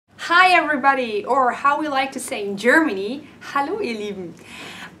Hi everybody, or how we like to say in Germany, hallo ihr Lieben.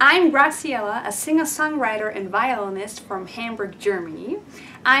 I'm Graziella, a singer-songwriter and violinist from Hamburg, Germany.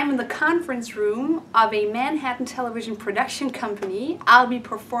 I'm in the conference room of a Manhattan television production company. I'll be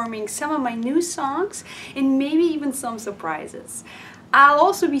performing some of my new songs and maybe even some surprises. I'll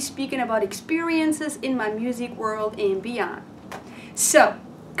also be speaking about experiences in my music world and beyond. So,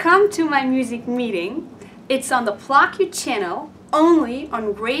 come to my music meeting. It's on the Pluck channel, only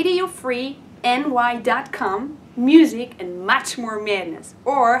on RadioFreeNY.com, music and much more madness.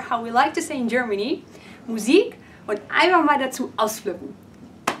 Or, how we like to say in Germany, Musik und einfach mal dazu ausflippen.